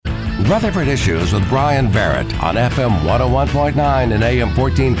Rutherford Issues with Brian Barrett on FM 101.9 and AM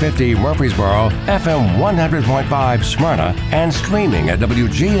 1450 Murfreesboro, FM 100.5 Smyrna, and streaming at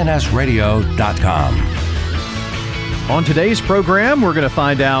WGNSradio.com. On today's program, we're going to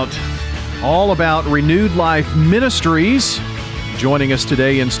find out all about Renewed Life Ministries. Joining us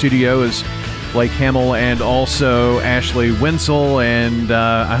today in studio is Blake Hamill and also Ashley Wenzel, and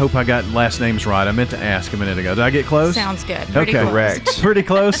I hope I got last names right. I meant to ask a minute ago. Did I get close? Sounds good. Pretty okay. close. Correct. Pretty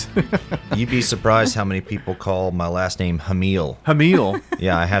close? You'd be surprised how many people call my last name Hamil. Hamil.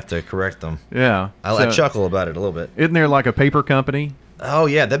 Yeah, I have to correct them. Yeah. I chuckle about it a little bit. Isn't there like a paper company? Oh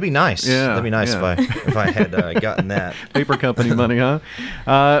yeah, that'd be nice. Yeah, that'd be nice yeah. if I had gotten that. Paper company money, huh?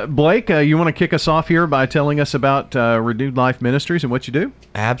 Blake, you want to kick us off here by telling us about Renewed Life Ministries and what you do?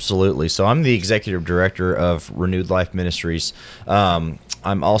 Absolutely. So I'm the executive director of Renewed Life Ministries. I'm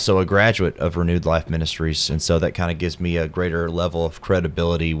also a graduate of Renewed Life Ministries, and so that kind of gives me a greater level of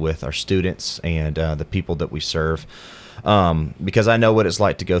credibility with our students and the people that we serve. Because I know what it's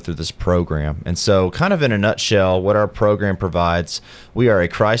like to go through this program. And so kind of in a nutshell, what our program provides, we are a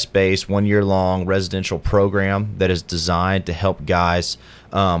Christ-based 1-year-long residential program that is designed to help guys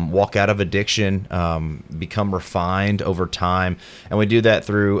walk out of addiction, become refined over time. And we do that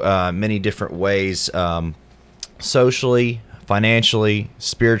through many different ways, socially, financially,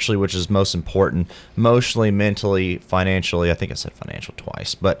 spiritually, which is most important, emotionally, mentally, financially. I think I said financial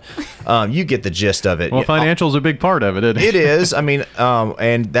twice, but you get the gist of it. Well, financial is a big part of it, isn't it? It is. I mean,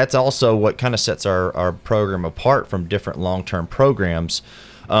 and that's also what kind of sets our program apart from different long-term programs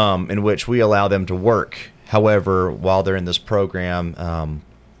in which we allow them to work. However, while they're in this program,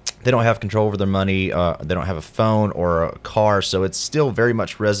 they don't have control over their money. They don't have a phone or a car, so it's still very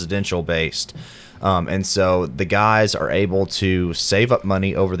much residential based. And so the guys are able to save up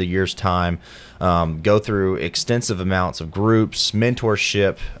money over the year's time, go through extensive amounts of groups,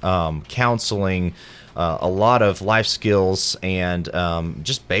 mentorship, counseling, a lot of life skills, and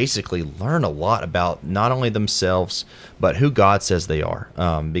just basically learn a lot about not only themselves, but who God says they are.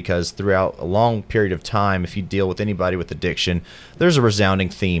 Because throughout a long period of time, if you deal with anybody with addiction, there's a resounding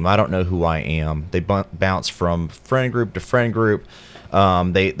theme. I don't know who I am. They bounce from friend group to friend group.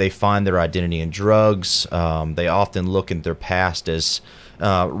 They find their identity in drugs. They often look at their past as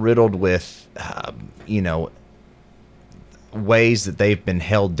riddled with, ways that they've been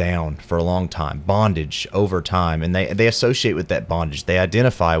held down for a long time, bondage over time, and they associate with that bondage. They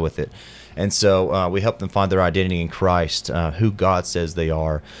identify with it. And so we help them find their identity in Christ, who God says they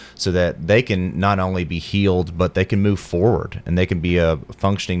are, so that they can not only be healed, but they can move forward, and they can be a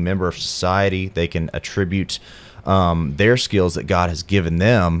functioning member of society. They can attribute their skills that God has given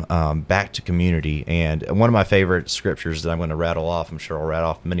them back to community. And one of my favorite scriptures that I'm going to rattle off, I'm sure I'll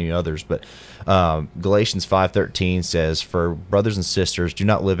rattle off many others, but Galatians 5:13 says, "For brothers and sisters, do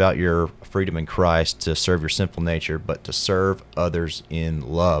not live out your freedom in Christ to serve your sinful nature, but to serve others in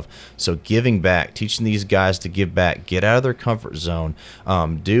love." So giving back, teaching these guys to give back, get out of their comfort zone,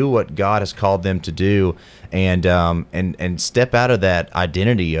 do what God has called them to do, and step out of that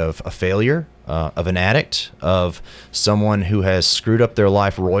identity of a failure, of an addict, of someone who has screwed up their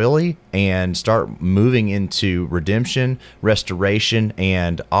life royally, and start moving into redemption, restoration,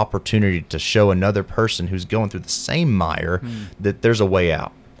 and opportunity to show another person who's going through the same mire that there's a way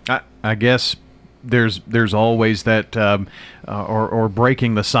out. I guess there's always that, or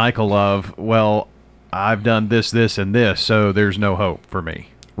breaking the cycle of, well, I've done this, and this, so there's no hope for me.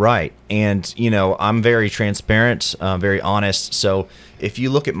 Right. And, I'm very transparent, very honest. So if you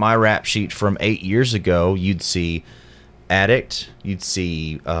look at my rap sheet from 8 years ago, you'd see addict, you'd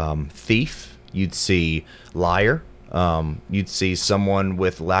see thief, you'd see liar, you'd see someone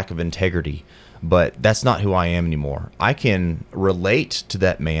with lack of integrity. But that's not who I am anymore. I can relate to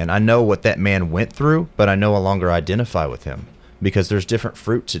that man. I know what that man went through, but I no longer identify with him, because there's different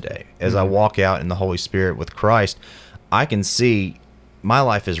fruit today. As I walk out in the Holy Spirit with Christ, I can see my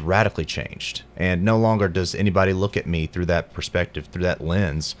life is radically changed, and no longer does anybody look at me through that perspective, through that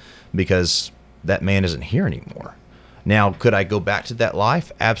lens, because that man isn't here anymore. Now, could I go back to that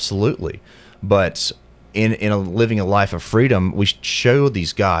life? Absolutely. But in living a life of freedom, we show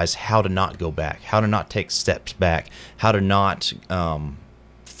these guys how to not go back, how to not take steps back, how to not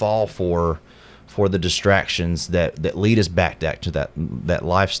fall for the distractions that lead us back to that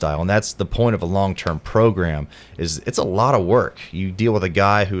lifestyle. And that's the point of a long-term program. Is it's a lot of work. You deal with a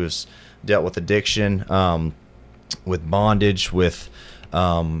guy who has dealt with addiction, with bondage, with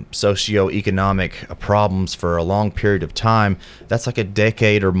socioeconomic problems for a long period of time. That's like a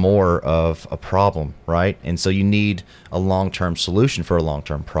decade or more of a problem, right? And so you need a long-term solution for a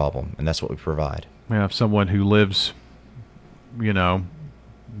long-term problem, and that's what we provide. We have someone who lives,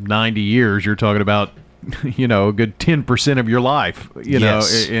 90 years, you're talking about, you know, a good 10% of your life, you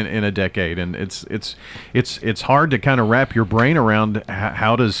Yes. know, in a decade. And it's hard to kind of wrap your brain around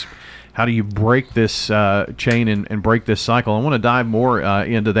how do you break this chain and break this cycle. I want to dive more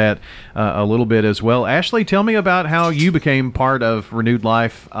into that a little bit as well. Ashley, tell me about how you became part of Renewed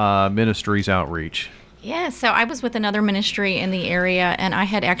Life Ministries Outreach. Yeah, so I was with another ministry in the area, and I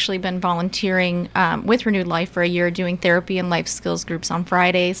had actually been volunteering with Renewed Life for a year, doing therapy and life skills groups on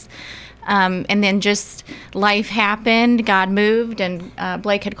Fridays. And then just life happened, God moved, and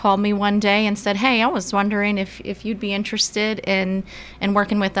Blake had called me one day and said, hey, I was wondering if you'd be interested in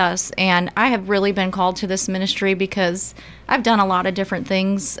working with us. And I have really been called to this ministry because I've done a lot of different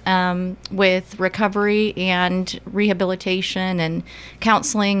things with recovery and rehabilitation and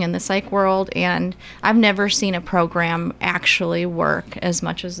counseling in the psych world, and I've never seen a program actually work as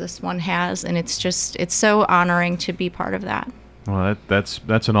much as this one has, and it's so honoring to be part of that. Well, that's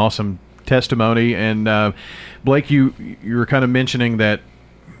an awesome testimony. And Blake, you were kind of mentioning that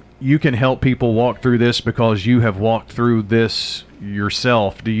you can help people walk through this because you have walked through this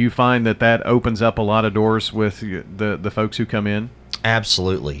yourself. Do you find that opens up a lot of doors with the folks who come in?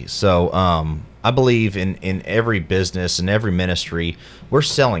 Absolutely. So I believe in every business and every ministry, we're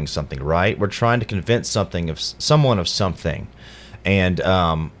selling something, right? We're trying to convince someone of something.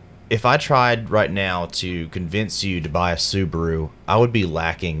 And if I tried right now to convince you to buy a Subaru, I would be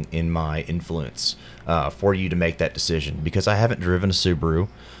lacking in my influence for you to make that decision, because I haven't driven a Subaru.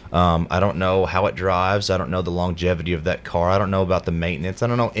 I don't know how it drives. I don't know the longevity of that car. I don't know about the maintenance. I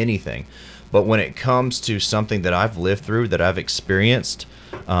don't know anything. But when it comes to something that I've lived through, that I've experienced,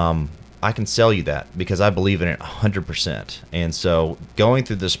 I can sell you that because I believe in it 100%. And so going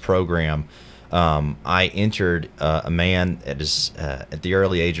through this program, I entered a man at the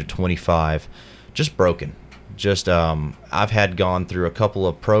early age of 25, just broken. I've had gone through a couple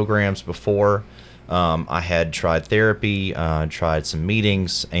of programs before. I had tried therapy, tried some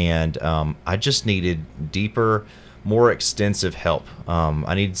meetings, and I just needed deeper, more extensive help.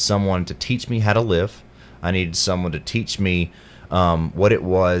 I needed someone to teach me how to live. I needed someone to teach me what it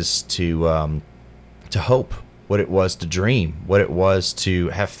was to hope, what it was to dream, what it was to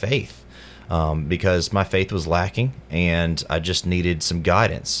have faith. Because my faith was lacking, and I just needed some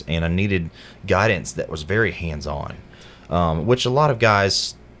guidance, and I needed guidance that was very hands-on, which a lot of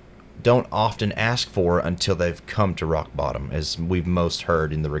guys don't often ask for until they've come to rock bottom, as we've most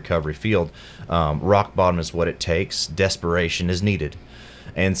heard in the recovery field. Rock bottom is what it takes. Desperation is needed.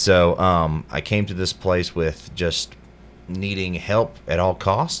 And so I came to this place with just needing help at all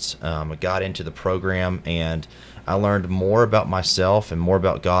costs. I got into the program, and I learned more about myself and more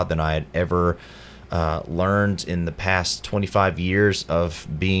about God than I had ever learned in the past 25 years of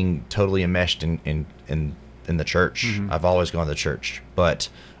being totally enmeshed in the church. Mm-hmm. I've always gone to the church, but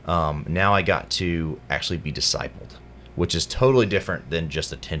now I got to actually be discipled, which is totally different than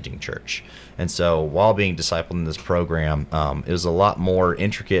just attending church. And so while being discipled in this program, it was a lot more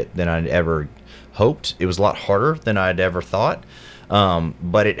intricate than I'd ever hoped. It was a lot harder than I'd ever thought.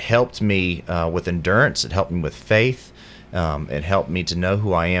 But it helped me with endurance. It helped me with faith. It helped me to know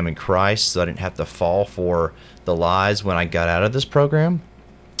who I am in Christ, so I didn't have to fall for the lies when I got out of this program.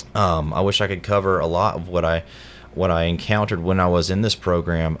 I wish I could cover a lot of what I encountered when I was in this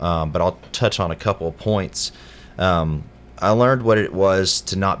program, but I'll touch on a couple of points. I learned what it was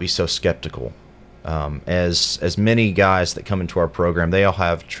to not be so skeptical. As many guys that come into our program, they all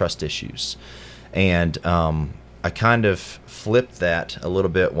have trust issues, and I kind of flipped that a little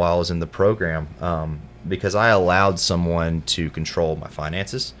bit while I was in the program, because I allowed someone to control my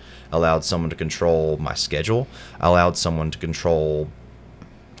finances, allowed someone to control my schedule, allowed someone to control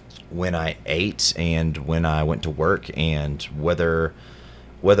when I ate and when I went to work and whether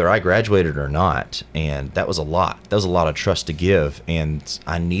I graduated or not. And that was a lot. That was a lot of trust to give, and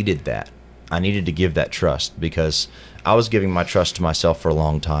I needed that. I needed to give that trust because I was giving my trust to myself for a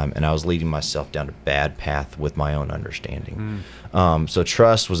long time, and I was leading myself down a bad path with my own understanding. So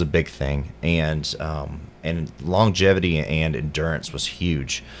trust was a big thing, and longevity and endurance was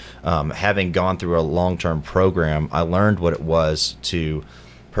huge. Having gone through a long-term program, I learned what it was to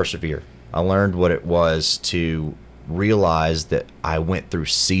persevere. I learned what it was to realize that I went through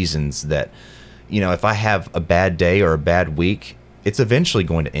seasons that, if I have a bad day or a bad week, it's eventually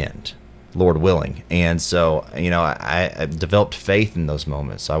going to end, Lord willing. And so, I developed faith in those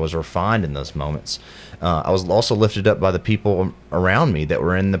moments. I was refined in those moments. I was also lifted up by the people around me that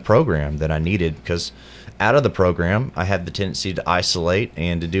were in the program that I needed, because out of the program, I had the tendency to isolate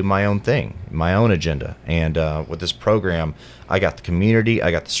and to do my own thing, my own agenda. And with this program, I got the community, I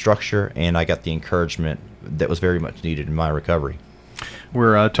got the structure, and I got the encouragement that was very much needed in my recovery.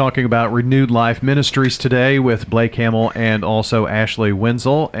 We're talking about Renewed Life Ministries today with Blake Hamill and also Ashley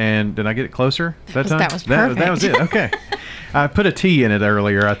Wenzel. And did I get it closer that time? That was perfect. That was it. Okay. I put a T in it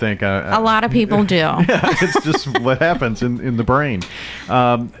earlier, I think. A lot of people do. Yeah, it's just what happens in the brain.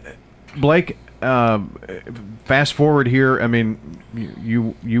 Blake, fast forward here. I mean,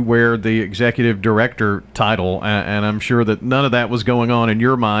 you wear the executive director title, and I'm sure that none of that was going on in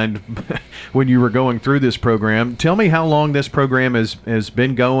your mind when you were going through this program. Tell me how long this program has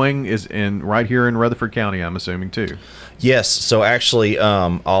been going. Is in right here in Rutherford County, I'm assuming too. Yes. So actually,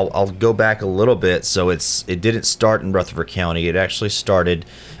 I'll go back a little bit. So it didn't start in Rutherford County. It actually started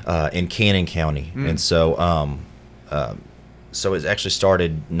in Cannon County, and so. So it actually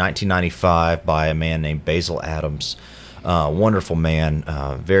started 1995 by a man named Basil Adams. Wonderful man,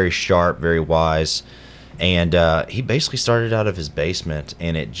 very sharp, very wise. And he basically started out of his basement,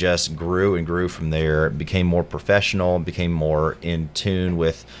 and it just grew and grew from there. It became more professional, became more in tune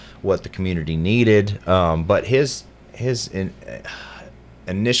with what the community needed. But his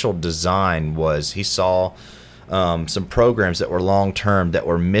initial design was he saw some programs that were long-term that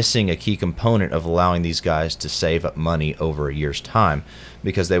were missing a key component of allowing these guys to save up money over a year's time,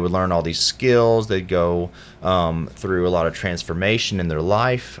 because they would learn all these skills. They'd go through a lot of transformation in their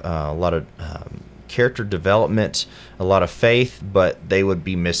life, a lot of character development, a lot of faith, but they would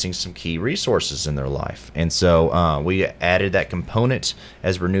be missing some key resources in their life. And so we added that component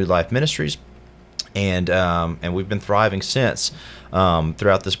as Renewed Life Ministries, and we've been thriving since.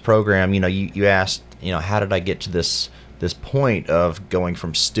 Throughout this program, you asked, how did I get to this point of going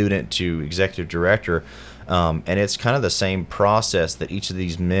from student to executive director? And it's kind of the same process that each of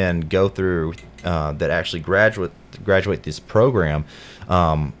these men go through that actually graduate this program.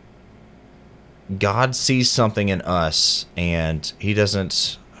 God sees something in us, and he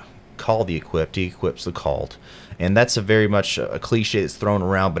doesn't call the equipped, he equips the called. And that's a very much a cliche that's thrown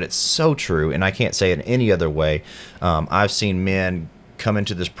around, but it's so true, and I can't say it any other way. I've seen men come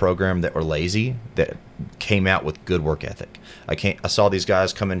into this program that were lazy, that came out with good work ethic. I saw these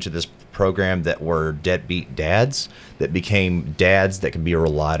guys come into this program that were deadbeat dads, that became dads that can be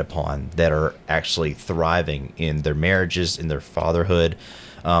relied upon, that are actually thriving in their marriages, in their fatherhood.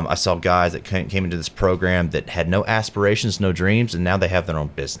 I saw guys that came into this program that had no aspirations, no dreams, and now they have their own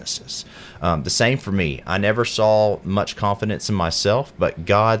businesses. The same for me. I never saw much confidence in myself, but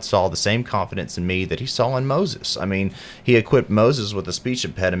God saw the same confidence in me that he saw in Moses. I mean, he equipped Moses with a speech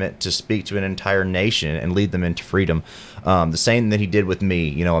impediment to speak to an entire nation and lead them into freedom. The same that he did with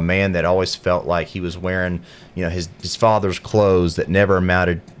me, a man that always felt like he was wearing, his father's clothes that never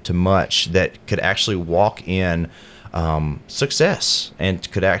amounted to much, that could actually walk in success and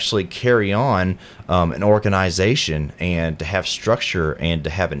could actually carry on an organization, and to have structure and to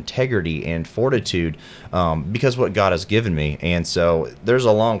have integrity and fortitude, because what God has given me. And so there's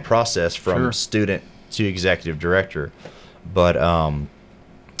a long process from student to executive director, but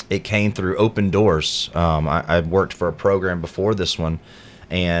it came through open doors. I worked for a program before this one,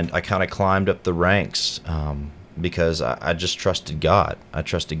 and I kind of climbed up the ranks because I just trusted God. I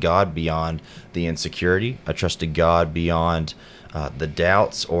trusted God beyond the insecurity. I trusted God beyond the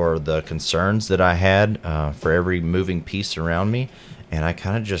doubts or the concerns that I had for every moving piece around me. And I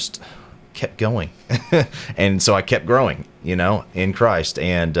kind of just kept going. And so I kept growing, in Christ.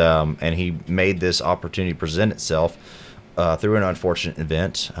 And he made this opportunity present itself through an unfortunate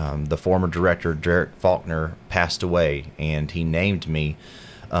event. The former director, Derek Faulkner, passed away, and he named me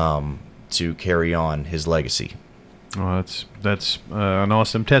to carry on his legacy. Well, that's an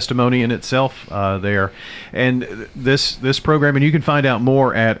awesome testimony in itself there. And this program, and you can find out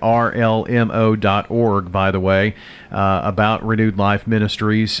more at rlmo.org, by the way, about Renewed Life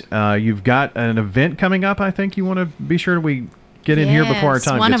Ministries. You've got an event coming up, I think you want to be sure we get in here before our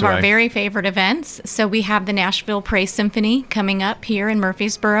time one gets of away. our very favorite events. So we have the Nashville Praise Symphony coming up here in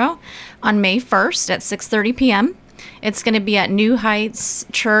Murfreesboro on May 1st at 6:30 p.m. It's going to be at New Heights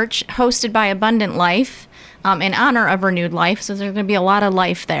Church, hosted by Abundant Life, in honor of Renewed Life. So there's going to be a lot of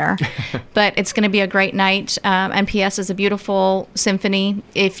life there. But it's going to be a great night. MPS is a beautiful symphony.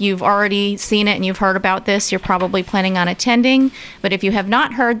 If you've already seen it and you've heard about this, you're probably planning on attending. But if you have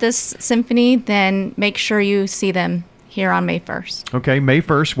not heard this symphony, then make sure you see them here on May 1st. Okay, May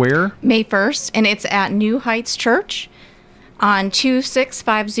 1st, where? May 1st, and it's at New Heights Church on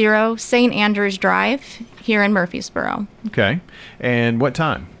 2650 St. Andrews Drive here in Murfreesboro. Okay, and what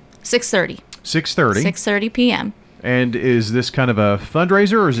time? 6:30. 6:30. 6:30 p.m. And is this kind of a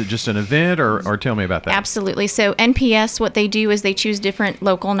fundraiser, or is it just an event, or tell me about that? Absolutely. So NPS, what they do is they choose different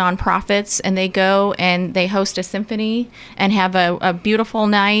local nonprofits, and they go and they host a symphony and have a beautiful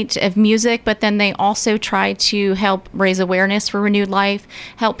night of music, but then they also try to help raise awareness for Renewed Life,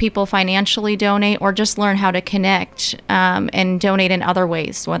 help people financially donate, or just learn how to connect and donate in other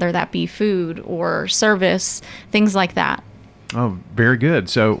ways, whether that be food or service, things like that. Oh, very good.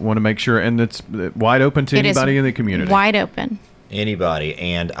 So want to make sure, and it's wide open to anybody in the community. Wide open. Anybody.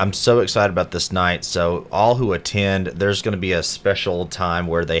 And I'm so excited about this night. So all who attend, there's going to be a special time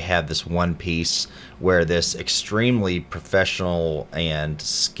where they have this one piece where this extremely professional and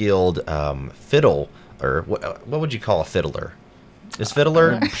skilled fiddle, or what would you call a fiddler? Is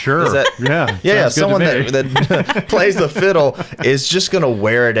fiddler? Sure. Is that, yeah. Sounds good Someone to me. that plays the fiddle is just going to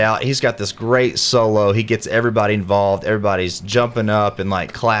wear it out. He's got this great solo. He gets everybody involved. Everybody's jumping up and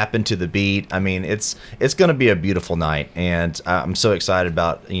like clapping to the beat. I mean, it's going to be a beautiful night, and I'm so excited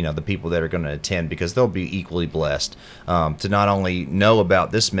about the people that are going to attend, because they'll be equally blessed to not only know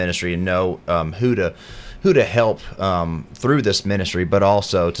about this ministry and know who to help through this ministry, but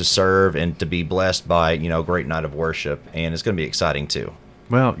also to serve and to be blessed by a great night of worship. And it's going to be exciting too.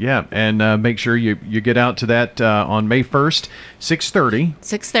 Well, yeah, and make sure you get out to that on May 1st, 6:30.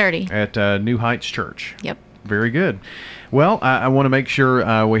 6:30 at New Heights Church. Yep. Very good. Well, I want to make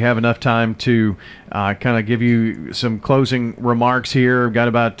sure we have enough time to kind of give you some closing remarks here. We've got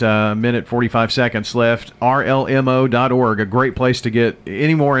about a minute, 45 seconds left. RLMO.org, a great place to get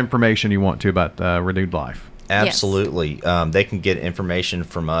any more information you want to about Renewed Life. Absolutely. Yes. They can get information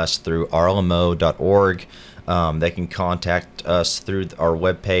from us through rlmo.org. They can contact us through our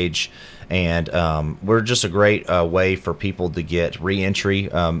webpage. And we're just a great way for people to get re-entry.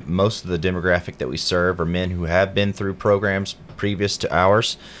 Most of the demographic that we serve are men who have been through programs previous to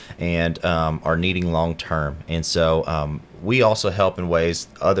ours and are needing long-term. And so we also help in ways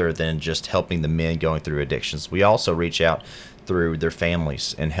other than just helping the men going through addictions. We also reach out through their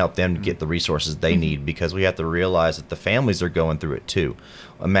families and help them get the resources they need, because we have to realize that the families are going through it too.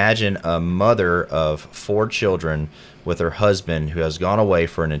 Imagine a mother of 4 children with her husband who has gone away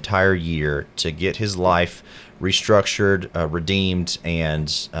for an entire year to get his life restructured, redeemed,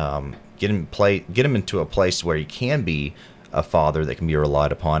 and get him into a place where he can be a father that can be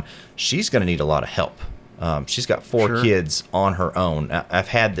relied upon. She's going to need a lot of help. She's got 4 kids on her own. I've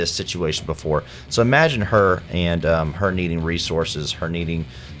had this situation before. So imagine her and her needing resources, her needing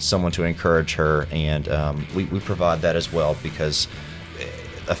someone to encourage her, and we provide that as well, because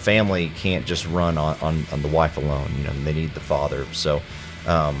a family can't just run on the wife alone. They need the father. So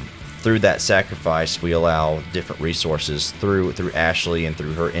through that sacrifice, we allow different resources through Ashley and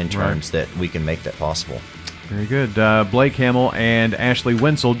through her interns that we can make that possible. Very good. Blake Hamill and Ashley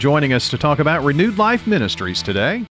Wenzel joining us to talk about Renewed Life Ministries today.